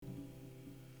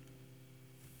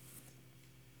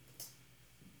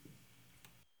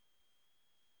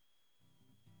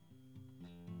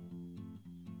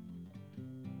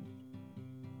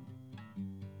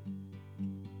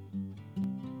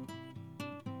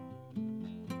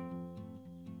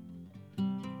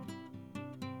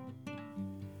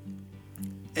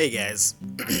Hey guys,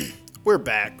 we're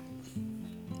back.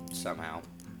 Somehow.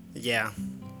 Yeah,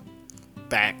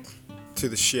 back to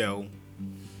the show.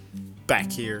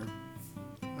 Back here.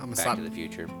 I'm gonna Back stop. to the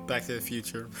Future. Back to the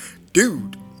Future,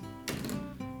 dude.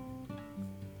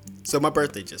 So my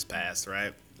birthday just passed,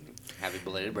 right? Happy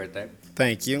belated birthday.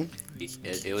 Thank you.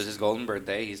 It was his golden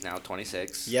birthday. He's now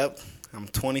 26. Yep, I'm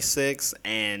 26,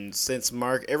 and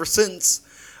ever since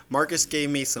Marcus gave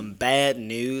me some bad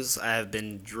news, I have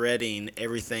been dreading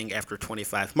everything after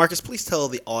 25. Marcus, please tell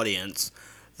the audience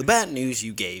the bad news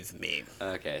you gave me.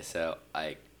 Okay, so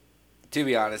to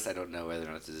be honest, I don't know whether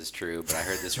or not this is true, but I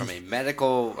heard this from a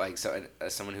medical,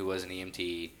 someone who was an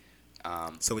EMT.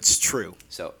 So it's true.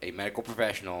 So a medical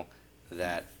professional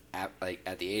that at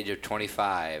the age of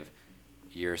 25,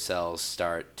 your cells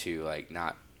start to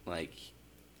not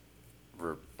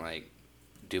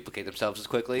duplicate themselves as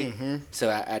quickly. Mm-hmm. So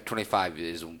at 25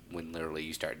 is when literally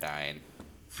you start dying.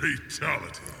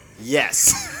 Fatality.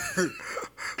 Yes.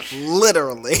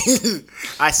 Literally.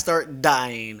 I start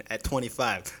dying at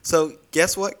 25. So,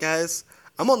 guess what, guys?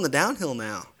 I'm on the downhill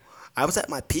now. I was at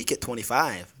my peak at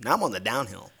 25. Now I'm on the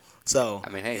downhill. So, I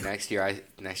mean, hey, next year I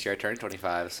turn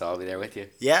 25, so I'll be there with you.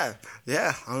 yeah.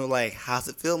 I'm like, how's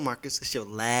it feel, Marcus? It's your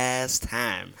last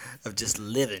time of just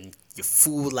living your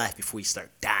full life before you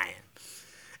start dying.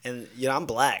 And, I'm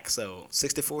black, so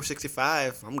 64,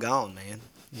 65, I'm gone, man.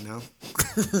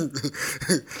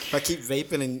 If I keep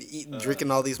vaping and drinking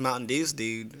all these Mountain Dews,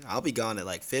 dude, I'll be gone at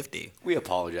like 50. We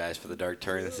apologize for the dark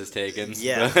turn this has taken.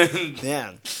 Yeah, but-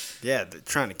 yeah, they're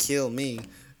trying to kill me.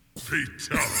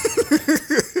 Fatality.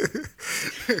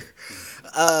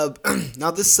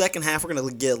 Now this second half, we're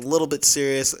gonna get a little bit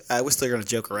serious. We're still gonna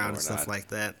joke around No, and we're stuff not. like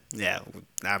that. Yeah,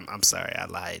 I'm sorry, I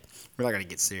lied. We're not gonna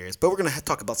get serious, but we're gonna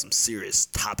talk about some serious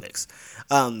topics.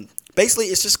 Basically,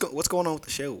 it's just what's going on with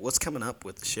the show, what's coming up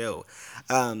with the show.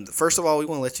 First of all, we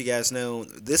want to let you guys know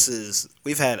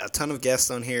we've had a ton of guests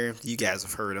on here. You guys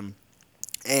have heard them,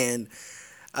 and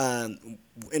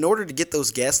in order to get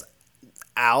those guests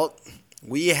out,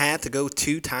 we had to go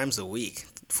 2 times a week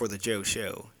for the Joe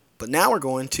Show. But now we're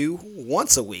going to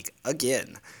once a week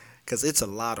again because it's a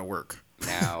lot of work.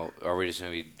 Now, are we just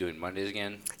going to be doing Mondays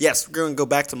again? Yes, we're going to go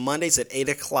back to Mondays at 8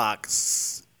 o'clock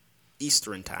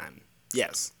Eastern time.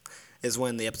 Yes, is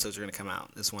when the episodes are going to come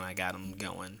out. Is when I got them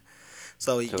going.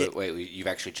 So Wait, you've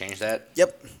actually changed that?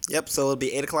 Yep. So it'll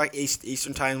be 8 o'clock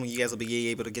Eastern time when you guys will be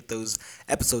able to get those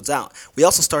episodes out. We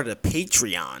also started a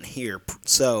Patreon here.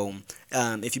 So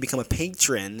if you become a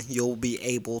patron, you'll be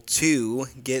able to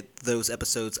get those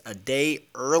episodes a day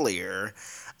earlier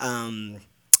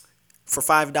for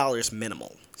 $5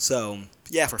 minimal. So,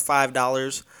 yeah, for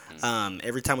 $5,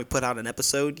 every time we put out an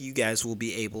episode, you guys will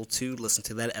be able to listen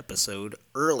to that episode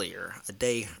earlier, a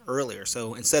day earlier.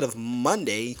 So instead of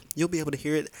Monday, you'll be able to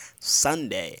hear it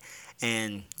Sunday.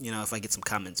 And, if I get some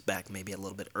comments back, maybe a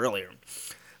little bit earlier.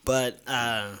 But,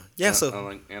 yeah,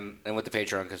 so... And with the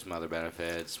Patreon, because some other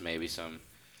benefits, maybe some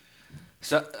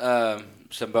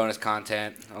bonus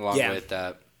content, along with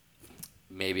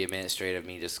maybe a minute straight of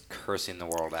me just cursing the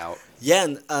world out.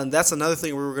 Yeah, and that's another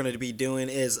thing we're going to be doing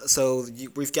is,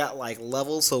 we've got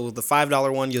levels. So the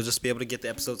 $5 one, you'll just be able to get the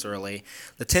episodes early.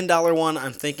 The $10 one,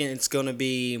 I'm thinking it's going to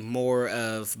be more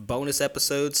of bonus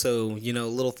episodes. So,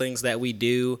 little things that we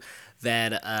do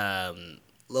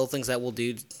we'll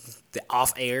do the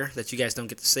off air that you guys don't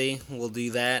get to see. We'll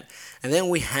do that. And then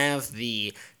we have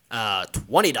the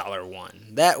 $20 one.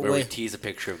 That Where way we tease a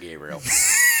picture of Gabriel.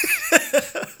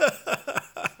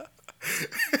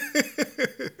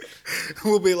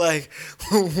 we'll be like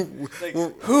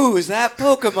Who is that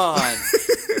Pokemon?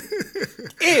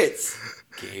 It's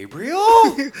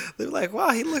Gabriel? they're like,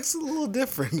 wow, he looks a little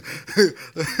different.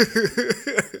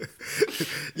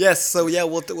 Yes, so yeah,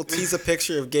 we'll tease a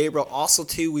picture of Gabriel. Also,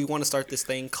 too, we want to start this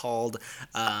thing called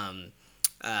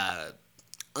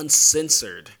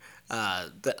Uncensored.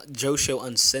 The Joe Show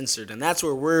Uncensored, and that's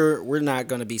where we're not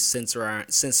going to be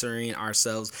censoring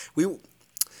ourselves.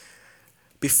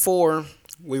 Before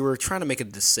we were trying to make a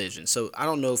decision, so I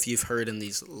don't know if you've heard in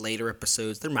these later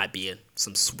episodes there might be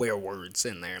some swear words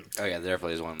in there. Oh yeah, there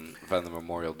definitely is one from the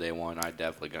Memorial Day one. I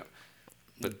definitely go,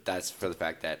 but that's for the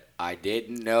fact that I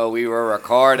didn't know we were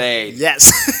recording.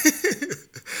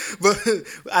 Yes, but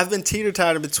I've been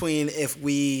teeter-tottering between if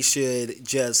we should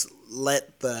just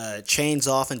let the chains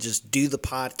off and just do the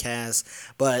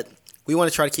podcast, but we want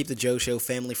to try to keep the Joe Show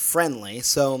family friendly.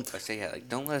 So I say,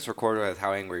 don't let us record with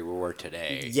how angry we were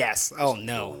today. yes, oh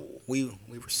no, we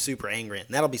were super angry, and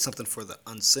that'll be something for the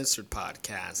Uncensored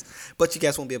podcast. But you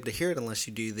guys won't be able to hear it unless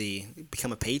you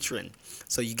become a patron.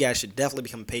 So you guys should definitely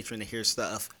become a patron to hear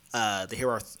stuff to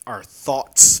hear our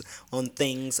thoughts on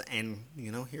things, and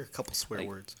hear a couple swear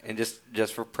words. And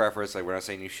just for preference, like we're not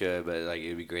saying you should, but like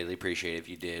it'd be greatly appreciated if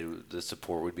you did. The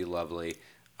support would be lovely.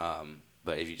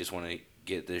 But if you just want to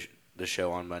get the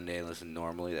show on Monday and listen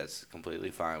normally, that's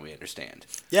completely fine. We understand.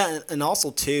 Yeah, and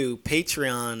also too,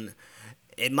 Patreon,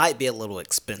 it might be a little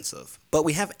expensive, but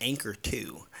we have Anchor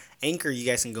too. Anchor, you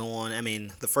guys can go on. I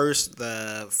mean, the first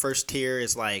tier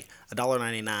is like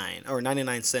 $1.99 or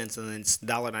 99 cents, and then it's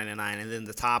 $1.99, and then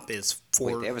the top is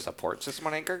Wait, they have a support system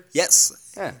on Anchor?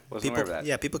 Yes. Yeah, wasn't aware of that.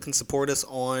 Yeah, people can support us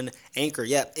on Anchor.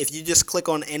 Yeah, if you just click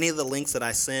on any of the links that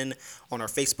I send on our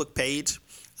Facebook page.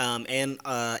 And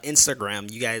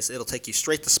Instagram, you guys, it'll take you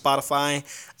straight to Spotify.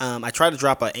 I try to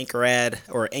drop an Anchor ad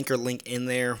or Anchor link in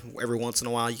there every once in a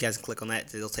while. You guys can click on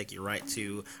that; it'll take you right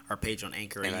to our page on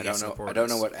Anchor. And I don't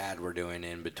know what ad we're doing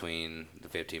in between the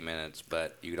 15 minutes,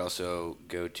 but you could also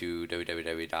go to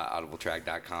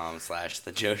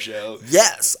www.audibletrack.com/The Joe Show.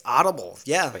 Yes, Audible.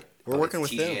 Yeah, we're working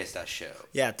with them. TJS.show.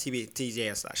 Yeah,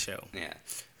 TJS.show. Yeah.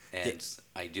 And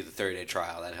I do the 30-day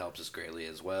trial. That helps us greatly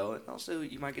as well. And also,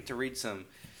 you might get to read some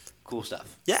cool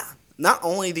stuff. Yeah. Not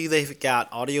only do they've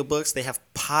got audiobooks, they have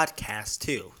podcasts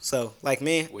too. So, like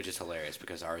me, which is hilarious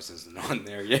because ours isn't on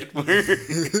there yet.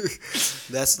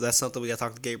 That's something we got to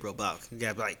talk to Gabriel about. We got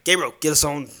to be like, Gabriel, get us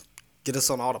on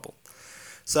Audible.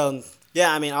 So,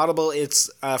 yeah, I mean, Audible, it's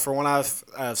for what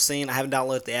I've seen. I haven't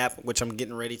downloaded the app, which I'm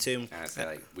getting ready to.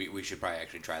 Honestly, we should probably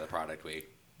actually try the product.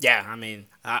 Yeah, I mean,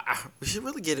 we should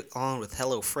really get on with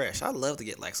HelloFresh. I'd love to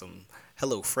get like some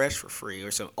HelloFresh for free or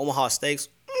some Omaha Steaks.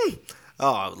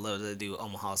 Oh, I would love to do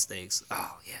Omaha Steaks.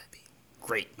 Oh, yeah, it'd be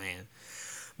great, man.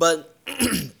 But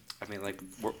I mean, like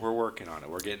we're working on it.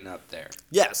 We're getting up there.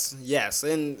 Yes,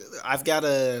 and I've got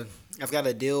a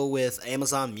deal with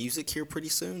Amazon Music here pretty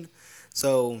soon.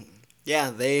 So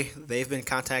yeah, they've been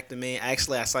contacting me.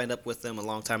 Actually, I signed up with them a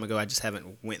long time ago. I just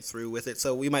haven't went through with it.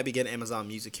 So we might be getting Amazon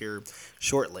Music here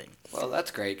shortly. Well,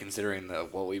 that's great considering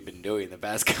what we've been doing the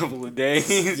past couple of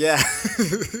days. Yeah.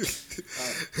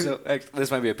 So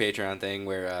this might be a Patreon thing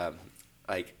where,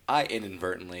 like, I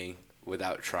inadvertently,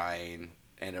 without trying,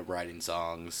 end up writing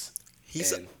songs.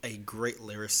 He's a great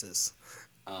lyricist.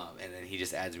 And then he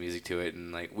just adds music to it,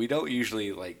 and like we don't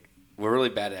usually like. We're really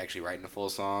bad at actually writing a full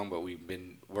song, but we've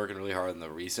been working really hard on the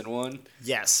recent one.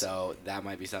 Yes. So that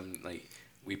might be something like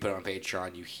we put on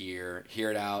Patreon. You hear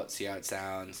it out, see how it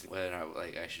sounds. Whether or not,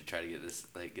 like I should try to get this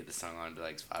song onto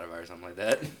like Spotify or something like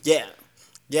that.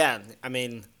 Yeah. I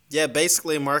mean, yeah.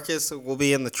 Basically, Marcus will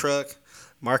be in the truck.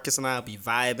 Marcus and I will be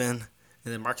vibing, and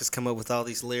then Marcus come up with all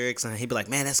these lyrics, and he'd be like,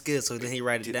 "Man, that's good." So then he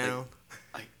write it down.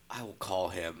 Like, I will call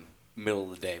him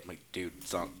middle of the day. I'm like, "Dude,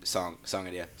 song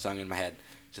idea, song in my head."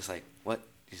 Just like, what?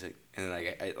 He's like, and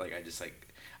then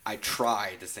I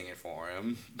tried to sing it for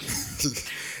him.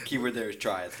 Keyword there is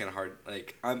try. It's kind of hard.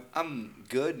 Like I'm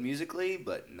good musically,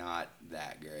 but not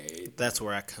that great. That's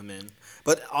where I come in.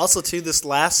 But also too, this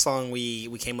last song we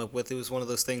came up with, it was one of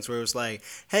those things where it was like,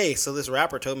 hey, so this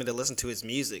rapper told me to listen to his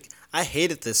music. I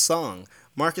hated this song.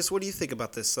 Marcus, what do you think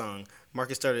about this song?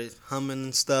 Marcus started humming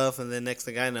and stuff, and then next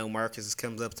thing I know, Marcus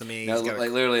comes up to me. No,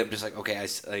 literally, I'm just like, okay,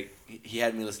 he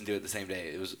had me listen to it the same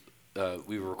day. It was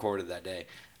we were recorded that day,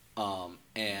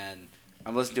 and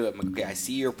I'm listening to it. I'm like, okay, I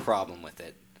see your problem with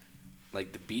it.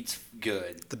 Like the beat's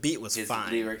good. The beat was fine.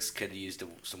 His lyrics could use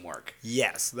some work.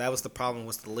 Yes, that was the problem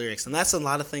with the lyrics, and that's a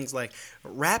lot of things. Like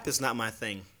rap is not my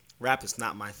thing.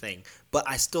 But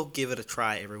I still give it a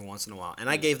try every once in a while. And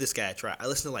I gave this guy a try. I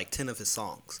listened to like 10 of his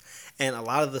songs. And a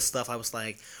lot of the stuff I was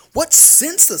like, what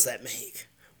sense does that make?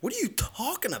 What are you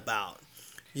talking about?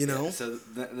 You know? Yeah, so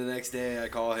the next day I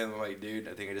call him. I'm like, dude,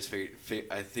 I think I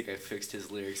fixed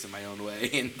his lyrics in my own way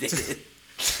and did it.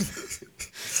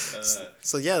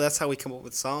 So yeah, that's how we come up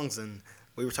with songs. And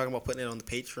we were talking about putting it on the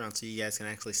Patreon so you guys can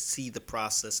actually see the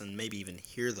process and maybe even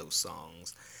hear those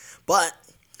songs. But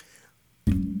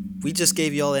we just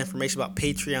gave you all the information about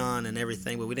Patreon and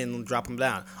everything, but we didn't drop them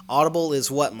down. Audible is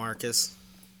what, Marcus?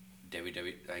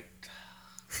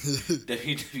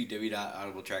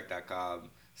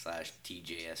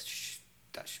 www.audibletrack.com/TJS.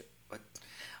 What?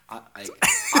 I'm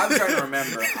trying to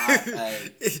remember.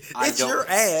 It's your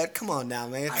ad. Come on now,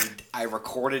 man. I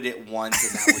recorded it once,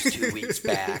 and that was 2 weeks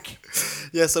back.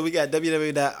 Yeah, so we got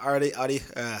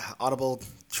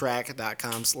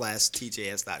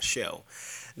www.audibletrack.com/TJS.show.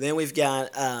 Then we've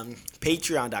got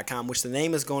Patreon.com, which the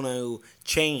name is going to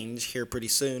change here pretty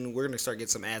soon. We're going to start getting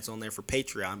some ads on there for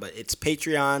Patreon, but it's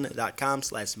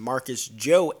Patreon.com/Marcus,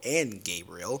 Joe, and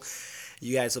Gabriel.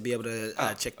 You guys will be able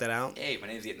to check that out. Hey, my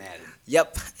name's getting added.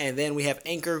 Yep. And then we have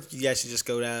Anchor. You guys should just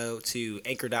go down to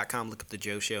anchor.com, look up the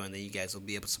Joe Show, and then you guys will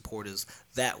be able to support us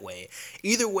that way.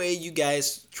 Either way you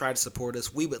guys try to support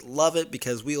us, we would love it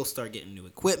because we'll start getting new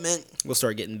equipment. We'll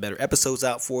start getting better episodes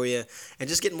out for you and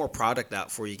just getting more product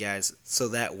out for you guys so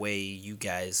that way you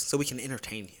guys, so we can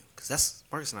entertain you. Because that's,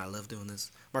 Marcus and I love doing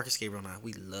this. Marcus, Gabriel, and I,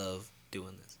 we love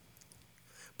doing this.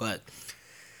 But,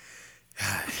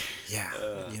 yeah,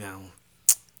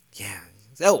 yeah.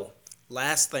 So,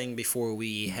 last thing before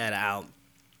we head out,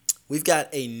 we've got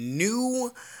a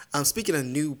new, speaking of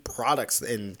new products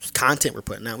and content we're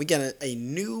putting out, we got a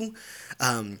new,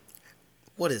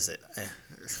 what is it?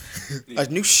 A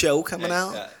new show coming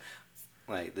out.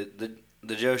 Like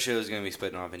the Joe Show is going to be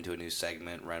splitting off into a new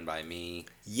segment run by me.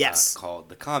 Yes. Called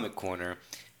the Comic Corner,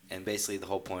 and basically the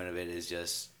whole point of it is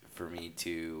just for me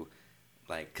to,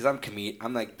 like, because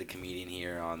I'm like the comedian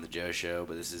here on the Joe Show,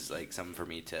 but this is like something for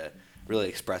me to really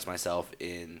express myself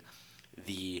in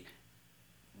the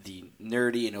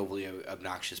nerdy and overly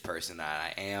obnoxious person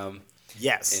that I am.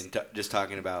 Yes. And just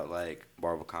talking about like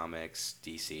Marvel Comics,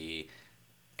 DC,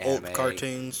 anime, old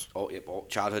cartoons, old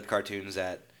childhood cartoons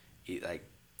that like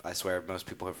I swear most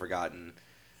people have forgotten,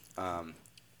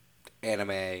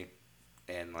 anime,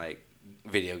 and like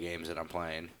video games that I'm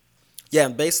playing. Yeah,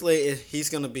 basically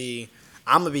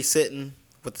I'm gonna be sitting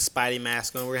with the Spidey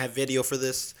mask on. We're gonna have video for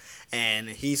this, and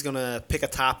he's gonna pick a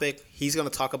topic. He's gonna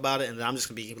talk about it, and then I'm just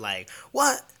gonna be like,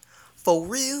 "What? For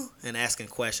real?" and asking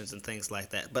questions and things like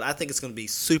that. But I think it's gonna be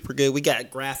super good. We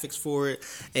got graphics for it,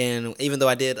 and even though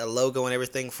I did a logo and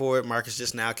everything for it, Marcus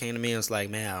just now came to me and was like,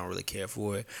 "Man, I don't really care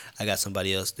for it. I got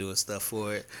somebody else doing stuff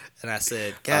for it." And I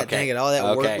said, "God dang it, all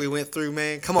that work we went through,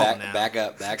 man. Come on now." Back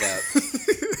up.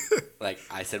 Like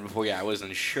I said before, yeah, I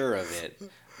wasn't sure of it,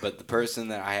 but the person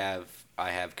that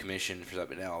I have commissioned for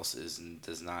something else is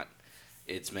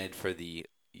made for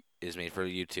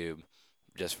YouTube,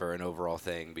 just for an overall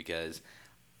thing, because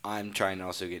I'm trying to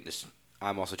also get into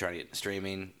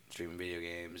streaming video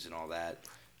games and all that.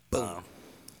 Boom.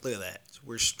 Look at that.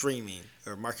 We're streaming,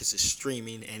 or Marcus is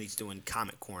streaming, and he's doing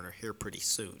Comic Corner here pretty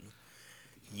soon.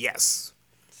 Yes.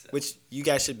 So. Which you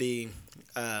guys should be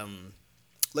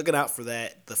looking out for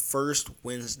that. The first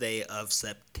Wednesday of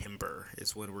September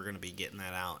is when we're going to be getting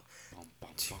that out.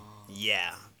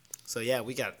 Yeah. So, yeah,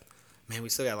 we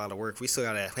still got a lot of work. We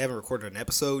haven't recorded an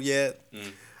episode yet.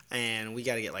 And we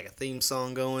got to get like a theme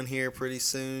song going here pretty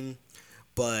soon.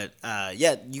 But,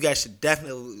 yeah, you guys should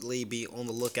definitely be on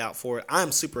the lookout for it.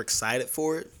 I'm super excited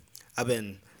for it.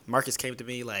 Marcus came to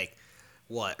me like,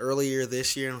 earlier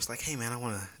this year, and was like, "Hey, man, I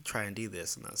want to try and do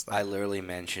this." And I was like, I literally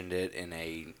mentioned it in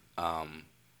a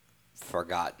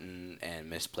forgotten and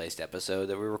misplaced episode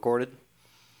that we recorded.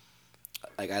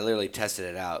 Like, I literally tested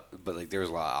it out, but like there was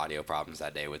a lot of audio problems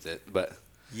that day with it. But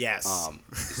yes.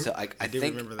 So I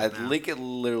think it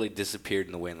literally disappeared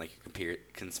in the wind, like a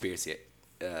conspiracy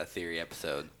theory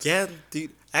episode. Yeah,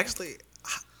 dude. Actually,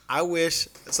 I wish.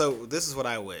 So this is what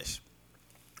I wish.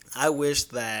 I wish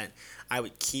that I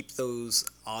would keep those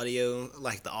audio,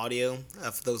 like the audio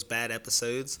of those bad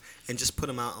episodes, and just put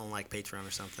them out on like Patreon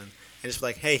or something, and just be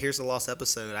like, "Hey, here's a lost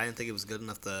episode. I didn't think it was good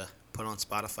enough to put on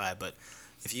Spotify, but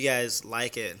if you guys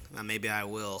like it, maybe I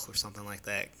will," or something like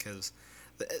that, because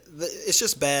it's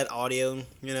just bad audio,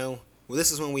 you know. Well,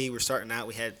 this is when we were starting out.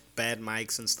 We had bad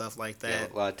mics and stuff like that.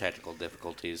 Yeah, a lot of technical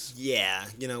difficulties. Yeah,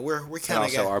 you know, we're kind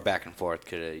And of also our back and forth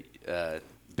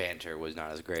banter was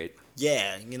not as great.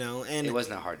 Yeah, you know, and it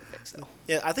wasn't that hard to fix though.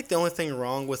 Yeah, I think the only thing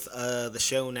wrong with the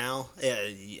show now,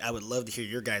 I would love to hear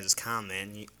your guys'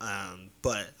 comment,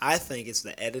 but I think it's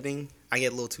the editing. I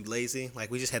get a little too lazy.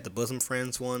 Like, we just had the Bosom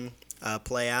Friends one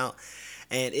play out,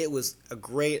 and it was a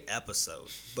great episode.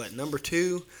 But number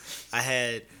 2, I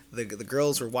had the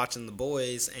girls were watching the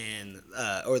boys and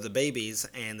or the babies,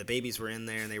 and the babies were in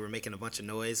there and they were making a bunch of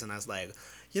noise, and I was like,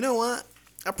 you know what?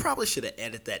 I probably should have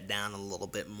edited that down a little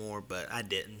bit more, but I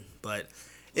didn't. But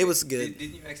it was good.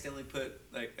 Didn't you accidentally put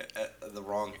like the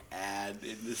wrong ad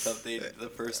into something? The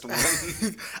first one.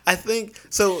 I think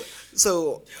so.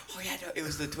 Oh yeah, no, it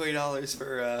was the $20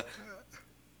 for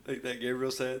like that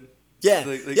Gabriel said. Yeah.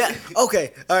 Yeah.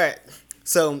 Okay. All right.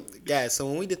 So guys,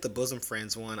 when we did the Bosom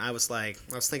Friends one, I was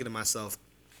thinking to myself,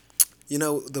 you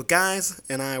know, the guys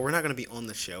and I, we're not going to be on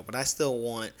the show, but I still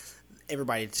want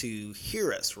everybody to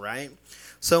hear us, right?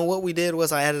 So what we did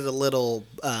was I added a little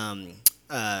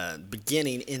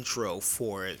beginning intro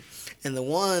for it. And the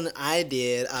one I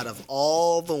did out of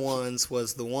all the ones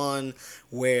was the one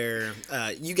where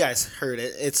you guys heard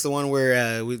it. It's the one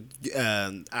where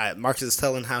Marcus is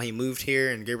telling how he moved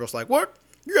here, and Gabriel's like, "What?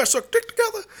 You guys suck dick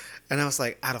together?" And I was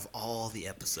like, out of all the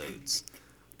episodes,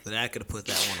 that I could have put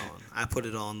that one on. I put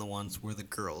it on the ones where the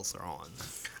girls are on.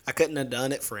 I couldn't have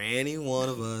done it for any one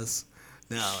of us.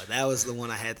 No, that was the one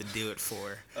I had to do it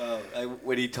for.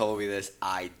 When he told me this,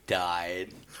 I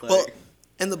died. Well,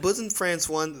 and the Bosom Friends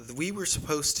one, we were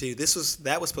supposed to.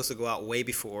 That was supposed to go out way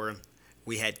before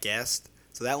we had guests.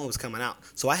 So that one was coming out.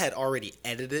 So I had already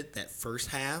edited that first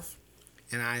half.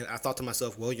 And I thought to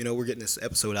myself, well, we're getting this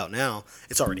episode out now.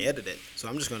 It's already edited, so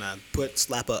I'm just gonna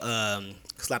slap an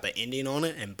ending on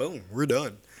it, and boom, we're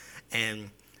done.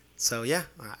 And so yeah,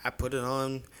 I put it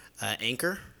on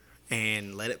Anchor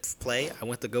and let it play. I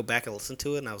went to go back and listen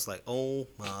to it, and I was like, oh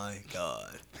my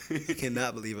god, I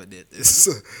cannot believe I did this.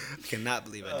 I cannot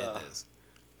believe I did this.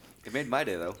 It made my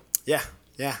day though. Yeah,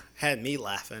 had me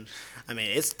laughing. I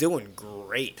mean, it's doing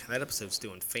great. That episode's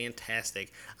doing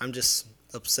fantastic. I'm just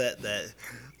upset that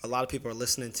a lot of people are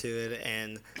listening to it,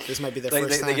 and this might be their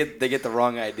first time. They get the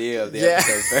wrong idea of the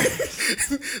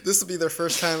episode. This will be their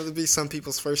first time. It'll be some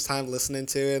people's first time listening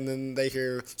to it, and then they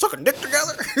hear sucking dick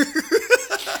together.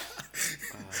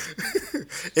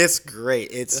 It's great.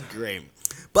 It's great.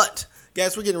 But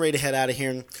guys, we're getting ready to head out of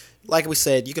here. Like we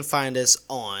said, you can find us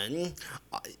on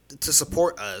to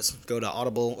support us. Go to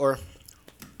Audible or.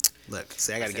 Look,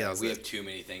 see, I got to get on. We have too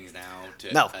many things now.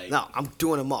 No, I'm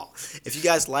doing them all. If you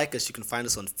guys like us, you can find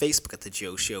us on Facebook at The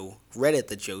Joe Show, Reddit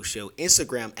The Joe Show,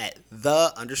 Instagram at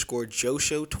 _Joe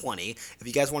Show 20. If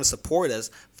you guys want to support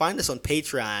us, find us on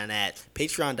Patreon at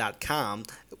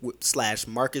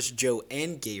patreon.com/Marcus, Joe,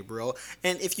 and Gabriel.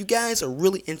 And if you guys are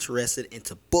really interested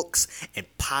into books and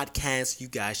podcasts, you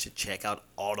guys should check out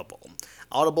Audible.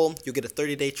 Audible, you'll get a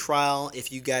 30-day trial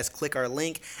if you guys click our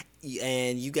link.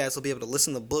 And you guys will be able to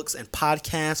listen to books and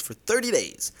podcasts for 30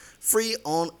 days, free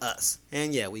on us.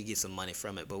 And yeah, we get some money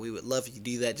from it, but we would love if you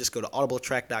do that. Just go to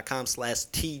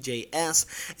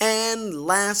audibletrack.com/TJS. And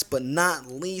last but not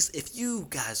least, if you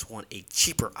guys want a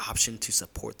cheaper option to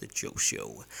support the Joe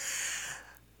Show,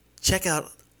 check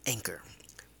out Anchor.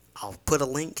 I'll put a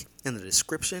link in the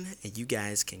description, and you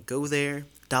guys can go there.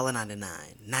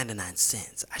 $1.99, 99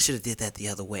 cents. I should have did that the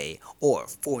other way, or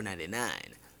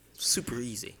 $4.99. Super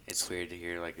easy. It's weird to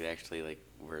hear they actually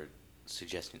we're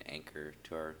suggesting Anchor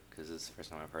to our, because this is the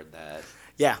first time I've heard that.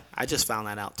 Yeah, I just found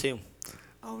that out too.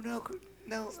 Oh no,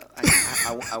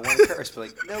 I want to curse,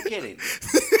 but no kidding.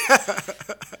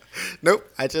 Nope,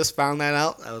 I just found that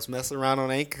out. I was messing around on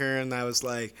Anchor and I was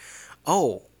like,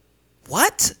 oh,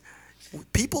 what?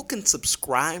 People can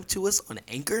subscribe to us on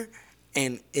Anchor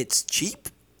and it's cheap?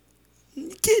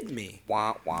 You kidding me?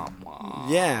 Wah, wah, wah.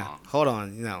 Yeah, hold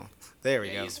on, there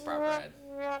we go. Use proper ad.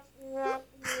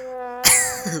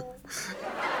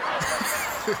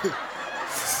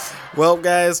 Well,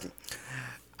 guys,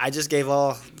 I just gave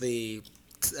all the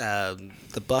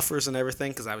buffers and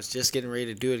everything because I was just getting ready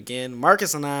to do it again.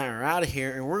 Marcus and I are out of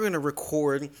here, and we're going to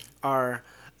record our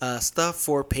stuff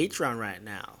for Patreon right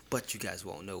now. But you guys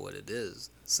won't know what it is.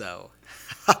 So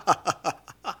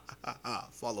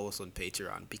follow us on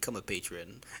Patreon. Become a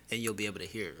patron, and you'll be able to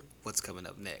hear what's coming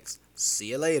up next. See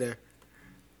you later.